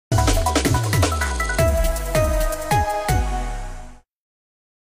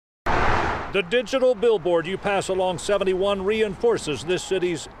The digital billboard you pass along 71 reinforces this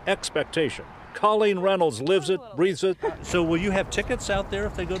city's expectation. Colleen Reynolds lives it, breathes it. So will you have tickets out there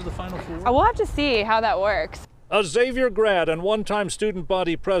if they go to the Final Four? We'll have to see how that works. A Xavier grad and one-time student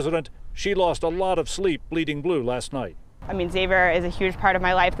body president, she lost a lot of sleep bleeding blue last night. I mean, Xavier is a huge part of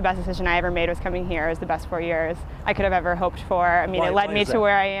my life. The best decision I ever made was coming here. It was the best 4 years I could have ever hoped for. I mean, it led me to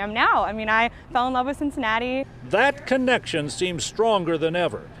where I am now. I mean, I fell in love with Cincinnati. That connection seems stronger than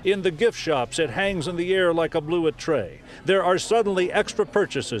ever. In the gift shops, it hangs in the air like a bluet tray. There are suddenly extra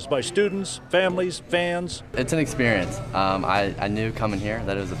purchases by students, families, fans. It's an experience. I knew coming here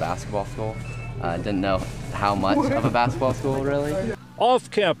that it was a basketball school. I didn't know how much of a basketball school, really.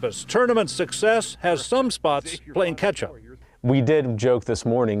 Off-campus, tournament success has some spots playing catch-up. We did joke this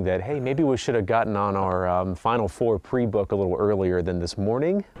morning that, hey, maybe we should have gotten on our Final Four pre-book a little earlier than this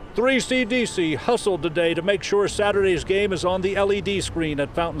morning. 3CDC hustled today to make sure Saturday's game is on the LED screen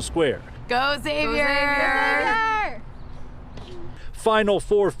at Fountain Square. Go Xavier! Go Xavier! Final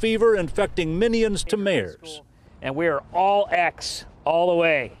Four fever infecting minions to mayors. And we are all X all the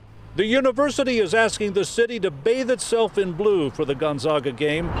way. The university is asking the city to bathe itself in blue for the Gonzaga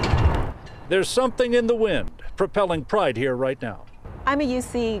game. There's something in the wind propelling pride here right now. I'm a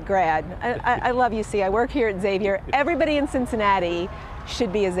UC grad. I love UC. I work here at Xavier. Everybody in Cincinnati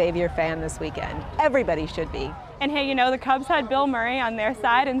should be a Xavier fan this weekend. Everybody should be. And hey, you know, the Cubs had Bill Murray on their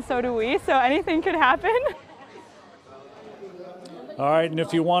side, and so do we, so anything could happen. All right, and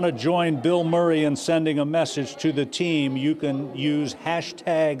if you want to join Bill Murray in sending a message to the team, you can use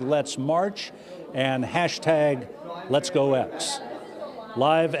hashtag Let's March and hashtag Let's Go X.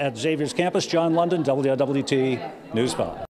 Live at Xavier's campus, John London, WLWT News 5.